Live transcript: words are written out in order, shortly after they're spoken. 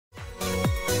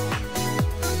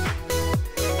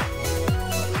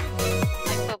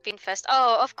fest.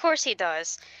 Oh, of course he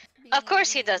does. Of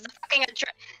course he does.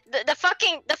 The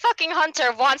fucking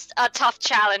hunter wants a tough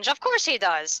challenge. Of course he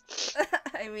does.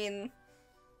 I mean,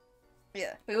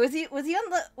 yeah. Wait, was he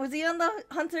on the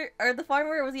hunter or the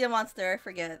farmer, or was he a monster? I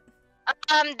forget.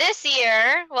 This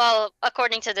year, well,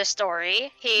 according to the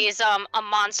story, he's a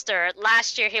monster.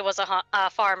 Last year he was a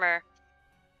farmer.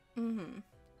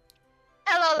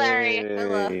 Hello, Larry. Hey,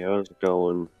 Hello. how's it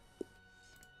going?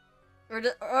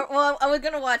 Well, I was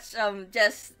gonna watch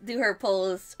Jess do her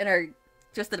polls in her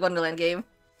Twisted-Wonderland game.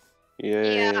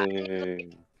 Yay. Yeah.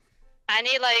 I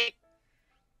need like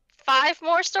 5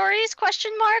 more stories?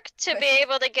 Question mark to be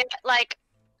able to get like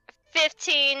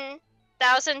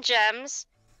 15,000 gems.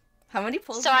 How many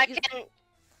polls? So I can.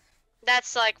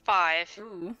 That's like 5.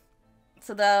 Ooh.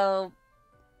 So though,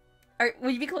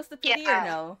 would you be close to 50 or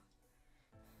no?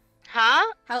 Huh?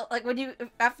 How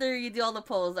after you do all the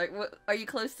polls, are you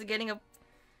close to getting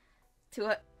to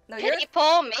a Pity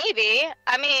poll, maybe.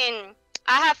 I mean,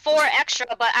 I have 4 extra,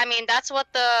 but I mean that's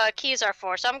what the keys are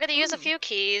for. So I'm gonna use a few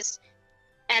keys,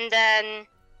 and then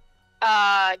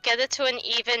get it to an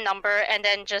even number, and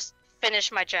then just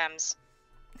finish my gems.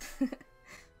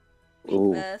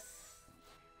 Ooh.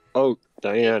 Oh,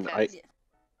 Diane, I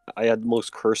had the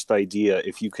most cursed idea.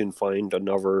 If you can find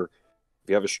another, if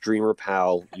you have a streamer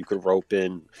pal, you could rope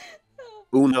in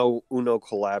Uno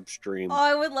collab stream. Oh,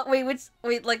 I would love.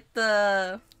 Wait, like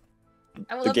the.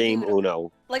 I would The love game to do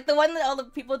Uno. Like the one that all the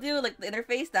people do, like the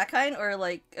interface, that kind, or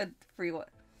like a free one.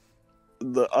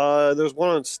 There's one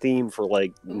on Steam for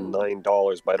like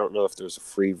 $9, but I don't know if there's a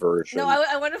free version. No,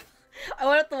 I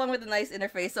want the one with the nice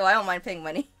interface, so I don't mind paying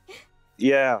money.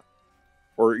 Yeah,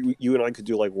 or you and I could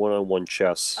do like one-on-one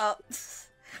chess. Oh,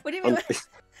 what do you mean?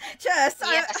 Chess?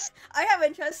 Yes. I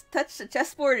haven't touched a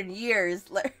chessboard in years.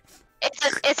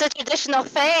 It's a traditional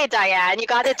fey, Diane. You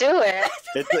gotta do it.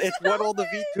 It's what all the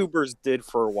VTubers did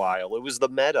for a while. It was the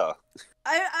meta.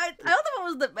 I don't know if it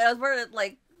was the meta. It was more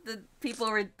like the people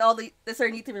were the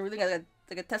certain YouTubers were doing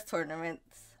like a test tournament.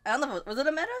 I don't know if was it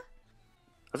a meta?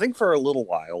 I think for a little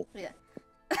while. Yeah.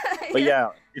 But yeah,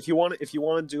 if you want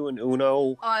to do an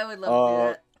Uno, I would love to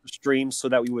do that. Stream so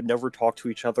that we would never talk to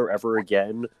each other ever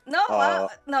again. No,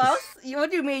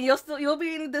 what do you mean? You'll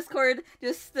be in Discord,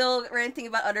 just still ranting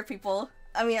about other people.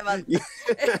 I mean, about you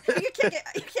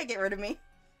can't get rid of me.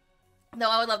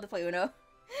 No, I would love to play Uno.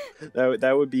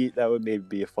 That would maybe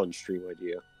be a fun stream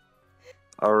idea.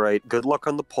 All right, good luck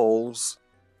on the polls.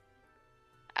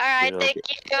 All right, thank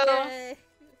you. Yay.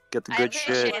 Get the good shit.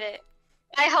 I appreciate it.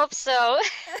 I hope so.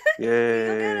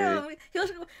 Yay!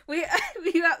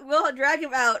 We'll drag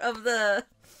him out of the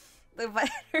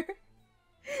fighter.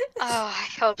 Oh, I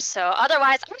hope so.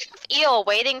 Otherwise, I'm gonna have eel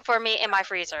waiting for me in my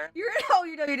freezer. You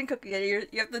didn't cook it yet.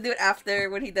 You have to do it after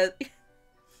when he does.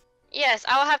 Yes,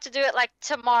 I will have to do it like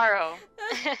tomorrow.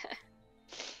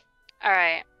 All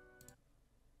right.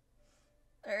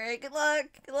 All right. Good luck.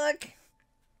 Good luck.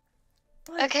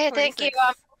 Okay, thank you.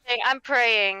 I'm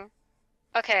praying.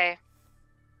 Okay.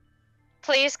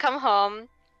 Please come home.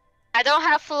 I don't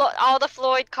have all the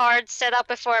Floyd cards set up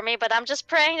before me, but I'm just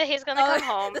praying that he's gonna come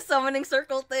home. The summoning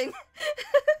circle thing.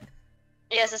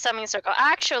 Yes, the summoning circle.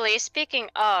 Actually, speaking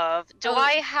of, do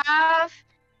I have...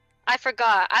 I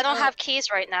forgot. I don't have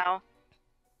keys right now.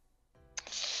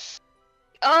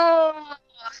 Oh,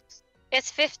 it's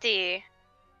 50.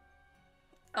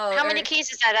 Oh, how many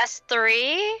keys is that? That's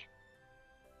 3?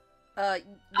 Yes.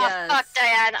 Oh fuck,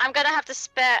 Diane! I'm gonna have to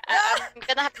spam. I'm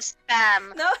gonna have to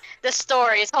spam the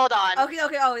stories. Hold on.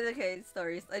 Okay.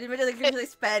 Stories. I didn't really usually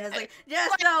spam. It's like yes,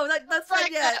 no, that's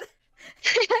not yet.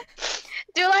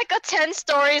 Do like a 10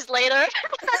 stories later.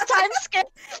 Time skip.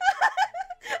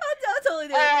 I'll totally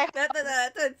do it.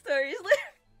 That 10 stories later.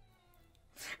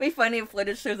 It'd be funny if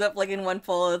Floyd shows up like in one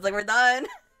poll. It's like we're done.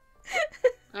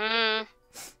 I'd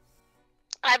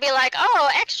be like, oh,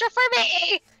 extra for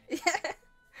me. Yeah.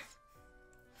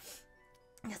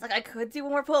 It's like I could do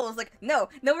one more poll. I was like, no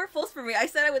more polls for me. I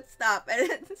said I would stop, and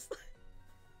it's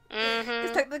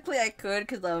because technically I could,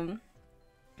 because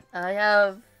I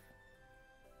have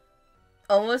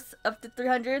almost up to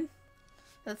 300.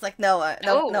 It's like no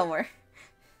more.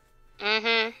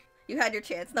 You had your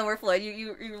chance. No more, Floyd.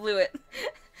 You blew it.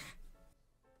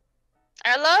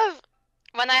 I love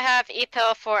when I have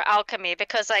Ethel for alchemy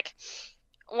because like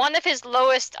one of his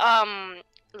lowest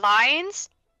lines.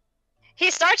 He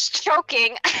starts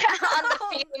choking on the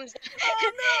fumes.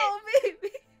 Oh no, baby!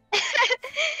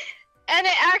 And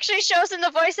it actually shows in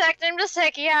the voice acting. I'm just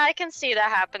like, yeah, I can see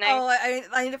that happening. Oh,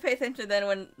 I need to pay attention then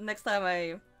when next time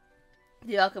I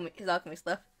do his alchemy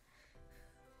stuff.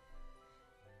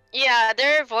 Yeah,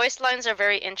 their voice lines are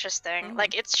very interesting. Mhm.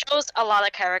 Like, it shows a lot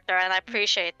of character, and I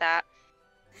appreciate that.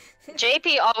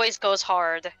 JP always goes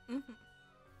hard. Mhm.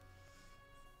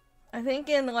 I think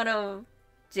in one of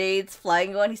Jade's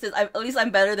flying one, he says, "At least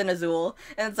I'm better than Azul,"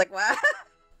 and it's like, wow.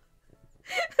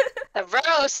 The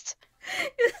roast!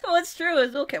 Well, it's true.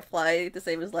 Azul can't fly to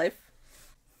save his life.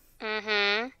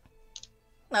 Mm-hmm.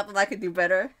 Not that I could do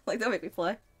better. Like, don't make me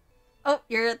fly. Oh,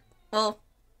 you're well.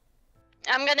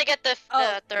 I'm gonna get the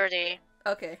Oh. 30.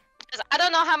 Okay. 'Cause I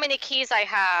don't know how many keys I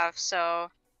have, so...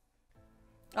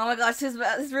 Oh my gosh, his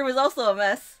room is also a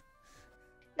mess.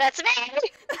 That's me!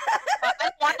 I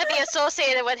don't want to be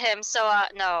associated with him, so,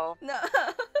 no. No,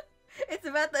 it's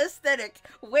about the aesthetic.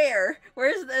 Where's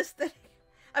the aesthetic?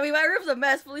 I mean, my room's a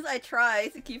mess, but at least I try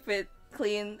to keep it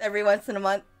clean every once in a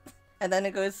month, and then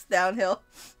it goes downhill.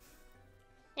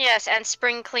 Yes, and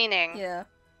spring cleaning. Yeah.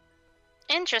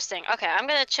 Interesting. Okay, I'm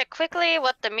gonna check quickly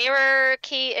what the mirror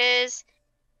key is.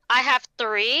 I have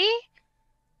 3.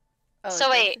 Oh, So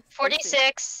okay. wait,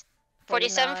 46,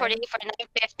 47, 49. 48, 49,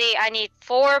 50. I need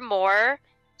 4 more.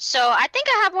 So I think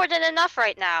I have more than enough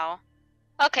right now.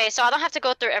 Okay, so I don't have to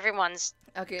go through everyone's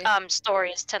Okay.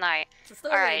 stories tonight. So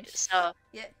storage. Alright, so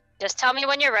Yeah. just tell me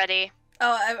when you're ready.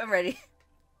 Oh, I'm ready.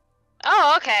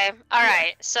 Oh, okay.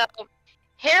 Alright, so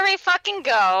here we fucking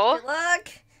go. Good luck.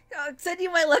 I'll send you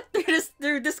my luck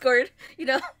through Discord. You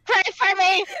know. Pray for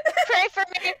me! Pray for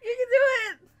me! You can do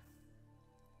it.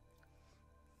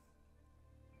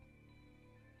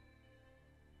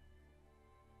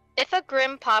 If a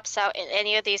Grim pops out in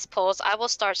any of these polls, I will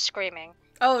start screaming.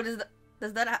 Oh, does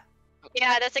that?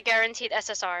 Yeah, that's a guaranteed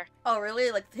SSR. Oh,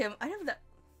 really? Like him? I have that.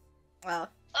 Wow.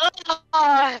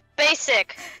 Oh,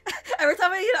 basic. Every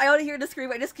time I want to hear the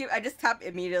scream, I just tap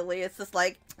immediately. It's just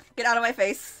like, get out of my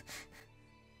face.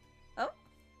 Oh.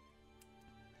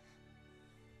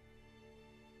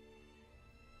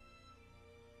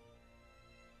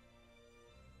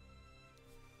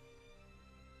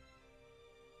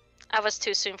 I was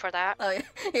too soon for that. Oh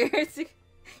yeah.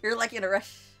 You're like in a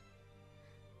rush.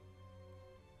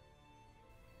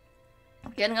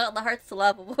 Getting out the hearts to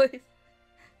lava, boys.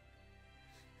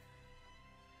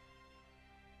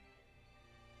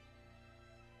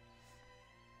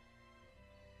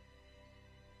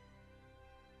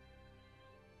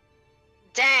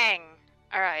 Dang.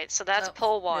 Alright, so that's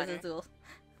poll 1. There's Azul.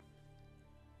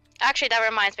 Actually, that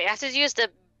reminds me. I have to use the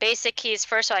basic keys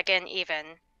first so I get an even.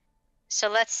 So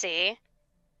let's see.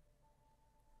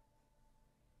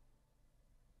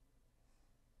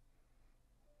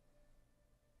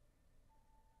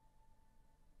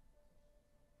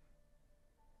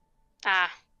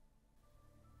 Ah.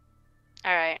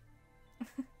 Alright.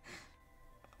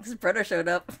 His brother showed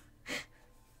up.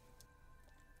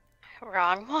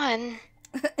 Wrong one.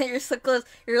 You're so close.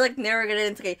 You're like narrowing it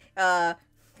into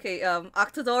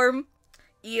Octodorm,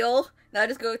 Eel. Now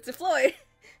just go to Floyd.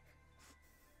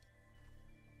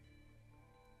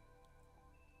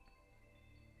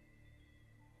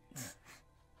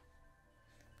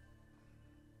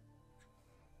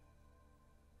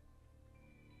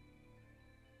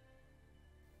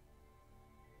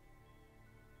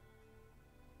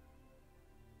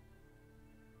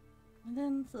 And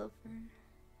then silver.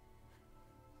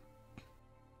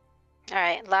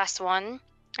 Alright, last one.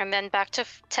 And then back to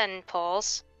 10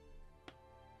 polls.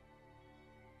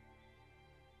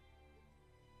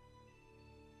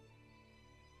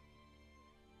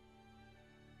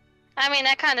 I mean,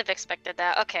 I kind of expected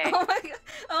that. Okay. Oh my god.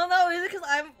 Oh no, is it because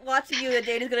I'm watching you that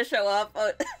Jade is gonna show up?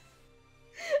 Oh.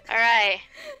 Alright.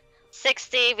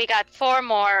 60, we got 4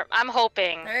 more. I'm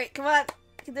hoping. Alright, come on.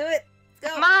 You can do it.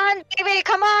 Let's go. Come on, baby,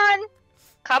 come on!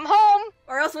 Come home!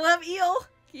 Or else we'll have Eel.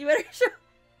 You better show.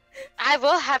 I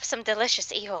will have some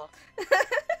delicious eel.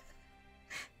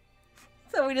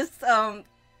 So we just, what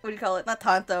do you call it? Not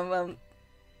taunt them,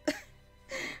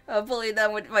 bully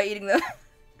them by eating them.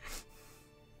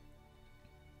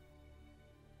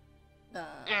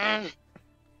 Mm.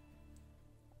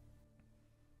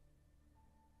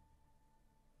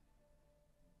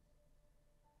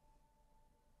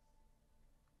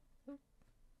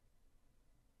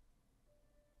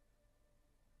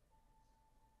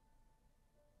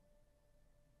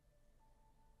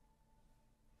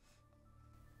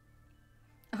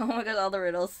 Oh my god, all the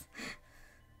riddles.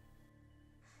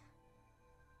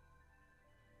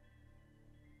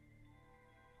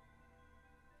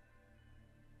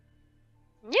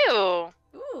 You.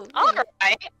 Ooh.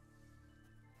 Alright.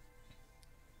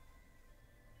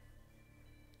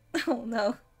 Oh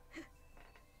no.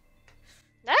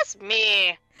 That's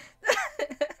me.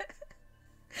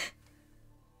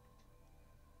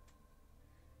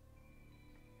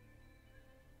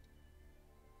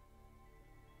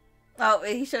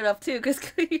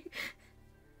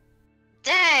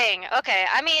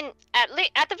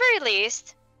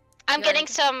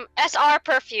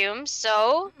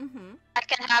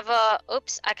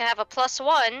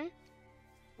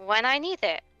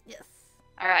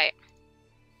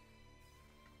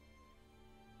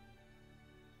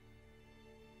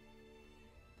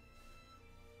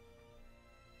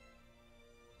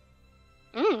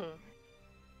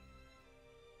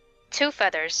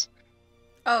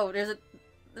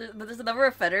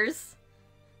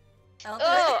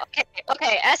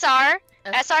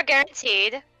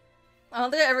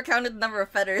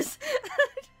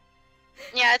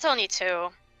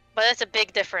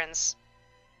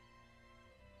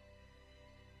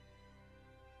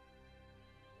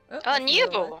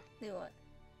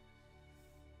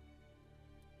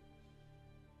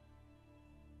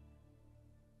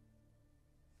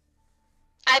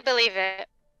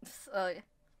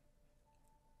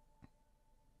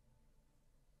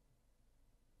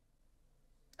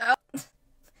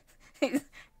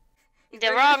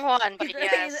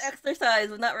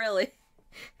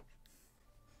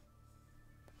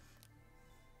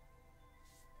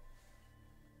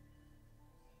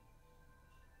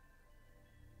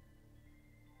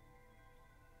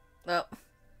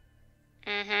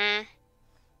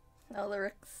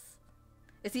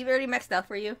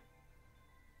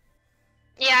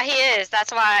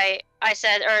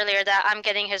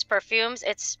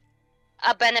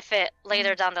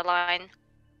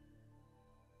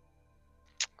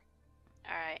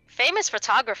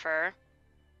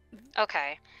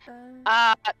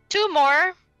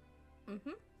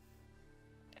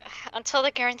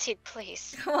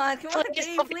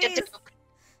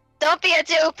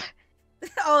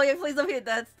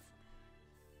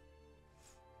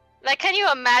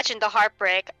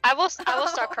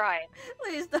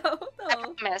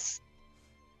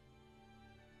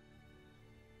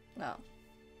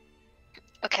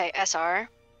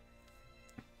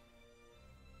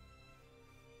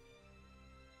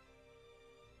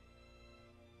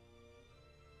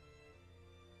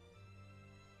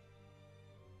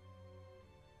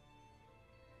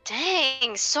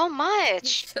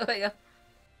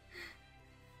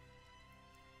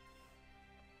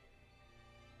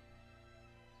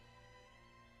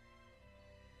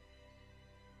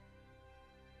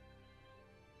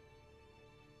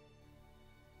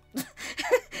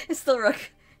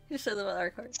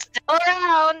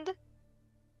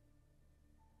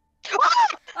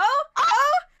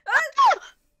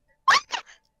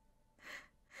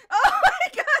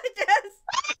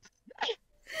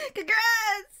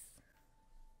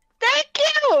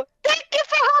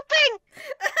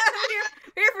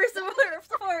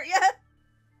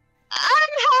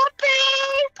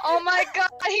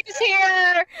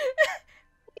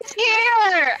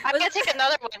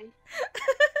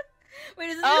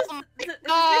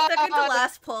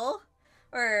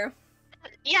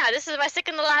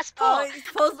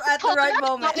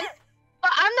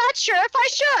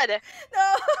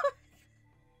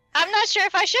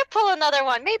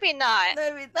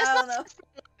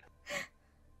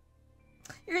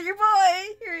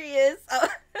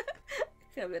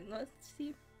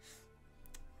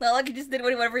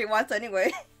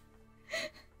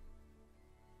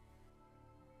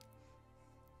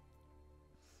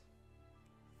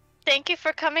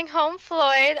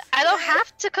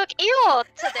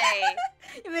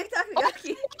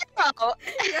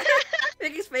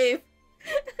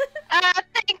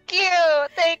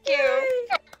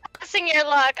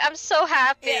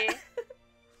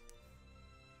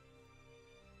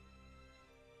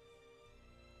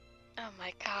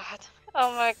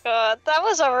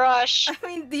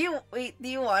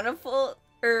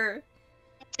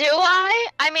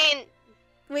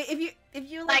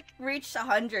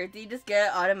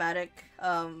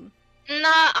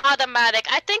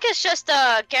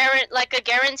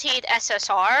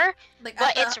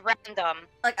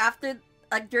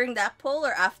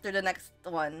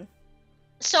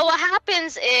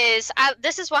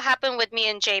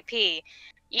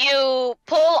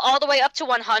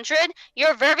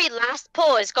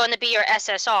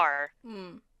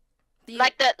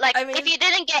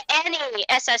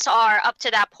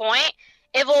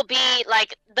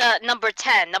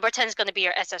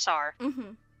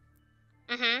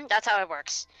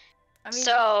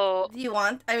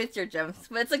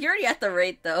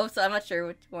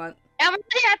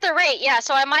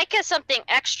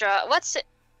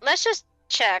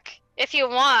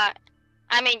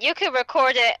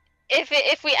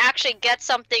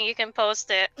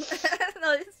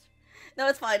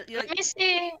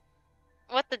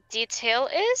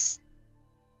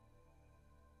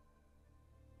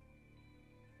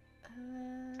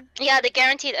 Yeah, the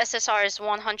guaranteed SSR is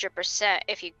 100%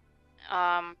 if you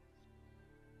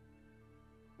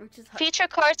Which is feature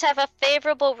cards have a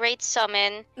favorable rate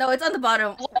summon. No, it's on the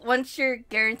bottom. Once your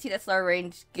guaranteed SSR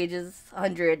range gauges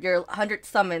 100, your 100th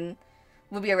summon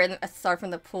will be a random SSR from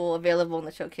the pool available in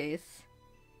the showcase.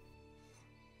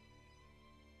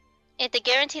 If the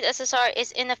guaranteed SSR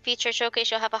is in a feature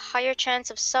showcase, you'll have a higher chance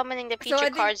of summoning the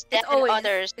feature cards than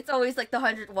others. It's always like the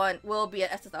 101 will be an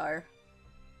SSR.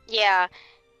 Yeah.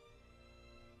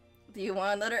 Do you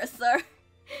want another SSR?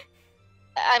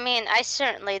 I mean, I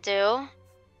certainly do.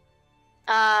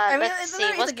 I mean, let's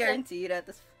see. What's guaranteed at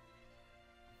this?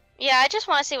 Yeah, I just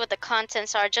want to see what the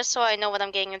contents are, just so I know what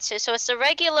I'm getting into. So it's the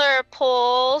regular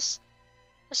polls.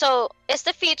 So it's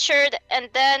the featured, and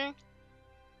then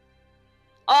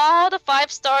all the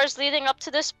 5 stars leading up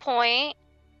to this point.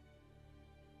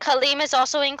 Kaleem is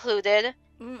also included,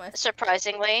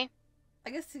 surprisingly.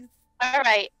 I guess he's...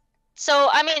 Alright. So,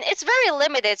 I mean, it's very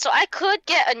limited. So I could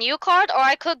get a new card, or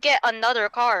I could get another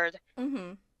card.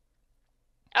 Mm-hmm.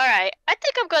 Alright. I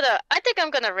think I'm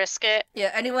gonna risk it.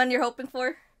 Yeah, anyone you're hoping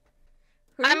for?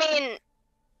 I mean,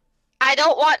 I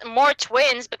don't want more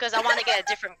twins because I want to get a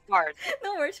different card.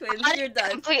 No more twins. You're done. A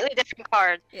completely different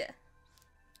card. Yeah.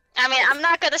 I mean, I'm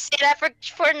not gonna say that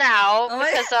for now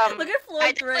because look at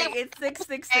Floyd's rate. It's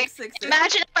 66666.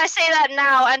 Imagine if I say that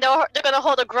now and they're gonna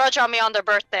hold a grudge on me on their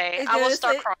birthday. I will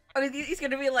start crying. I mean, he's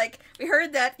gonna be like, "We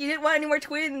heard that you didn't want any more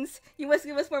twins. You must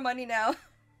give us more money now."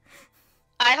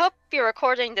 I hope you're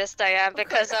recording this, Diane,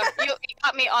 because you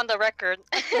got me on the record.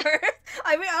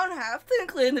 I mean, I don't have to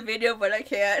include in the video, but I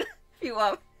can if you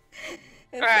want.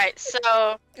 Alright,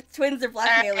 so twins are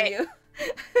blackmailing you.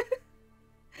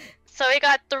 So we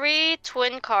got 3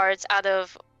 twin cards out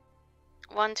of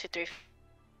 1, 2, 3,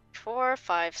 4,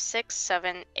 5, 6,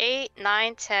 7, 8,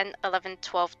 9, 10, 11,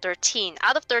 12, 13.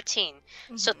 Out of 13.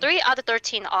 Mm-hmm. So 3 out of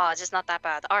 13 odds is not that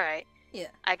bad. Alright. Yeah.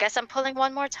 I guess I'm pulling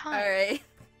one more time. Alright.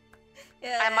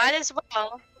 Yeah. I might as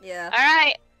well. Yeah.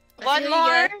 Alright. One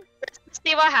more. Let's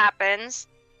see what happens.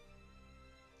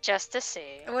 Just to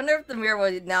see. I wonder if the mirror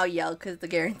will now yell because the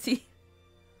guarantee.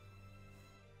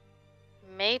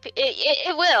 Maybe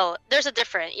it will. There's a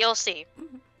different. You'll see.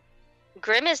 Mm-hmm.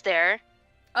 Grim is there.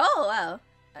 Oh wow.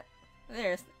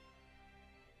 There's.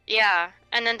 Yeah,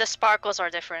 and then the sparkles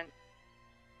are different.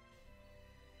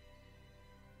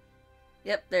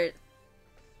 Yep, there.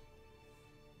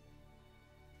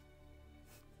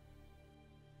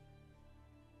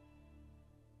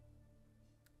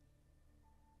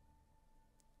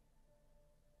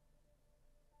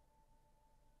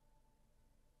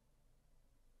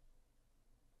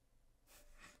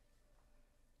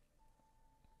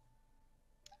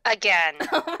 Again.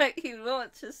 Oh my, you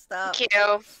won't just stop. Thank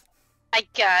you. I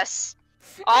guess.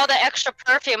 All the extra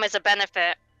perfume is a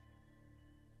benefit.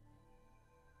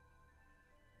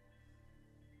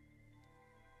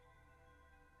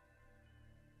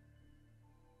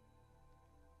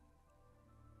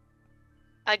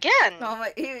 Again. Oh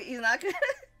my, he's not gonna.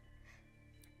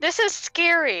 This is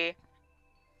scary.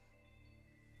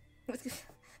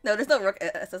 No, there's no Rook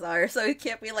SSR, so he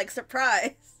can't be like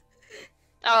surprised.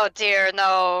 Oh dear,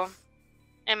 no.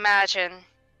 Imagine.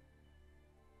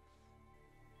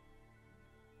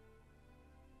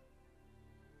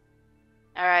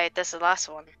 Alright, this is the last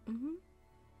one. Mm-hmm.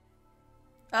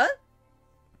 Huh?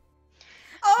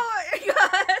 Oh my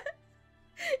god!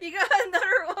 You got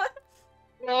another one?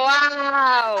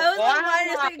 Wow! I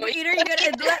was like, either you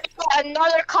get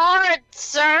another card,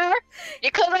 sir!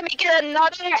 You could let me get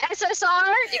another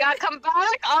SSR? You gotta come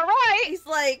back? Alright! He's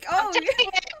like, oh,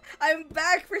 I'm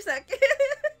back for a second.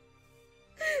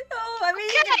 Oh, I mean,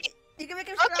 okay. You can make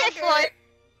him stronger. Okay, Floyd.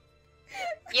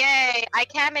 Yay! I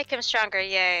can make him stronger,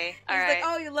 yay. Alright. He's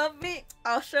like, oh, you love me?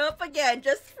 I'll show up again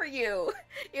just for you.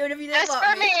 Even if you didn't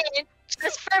love me.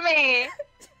 Just for me!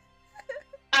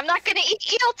 I'm not gonna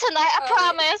eat eel tonight, I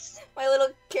promise! My little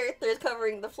character is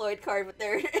covering the Floyd card, but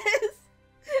there it is.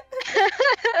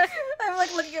 I'm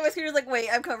like looking at my screen, like, wait,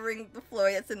 I'm covering the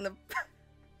Floyd that's in the...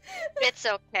 It's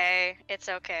okay. It's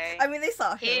okay. I mean, they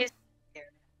saw him. He's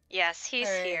here. Yes, he's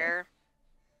here.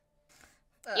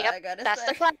 Yep, that's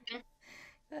the plan.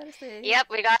 Yep,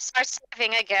 we gotta start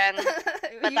saving again.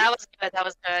 But that was good, that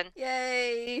was good.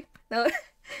 Yay! No.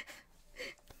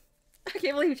 I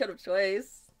can't believe you showed up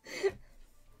twice.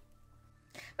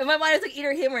 In my mind, it's like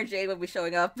either him or Jade would be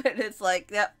showing up, and it's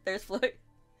like, yep, there's Floyd.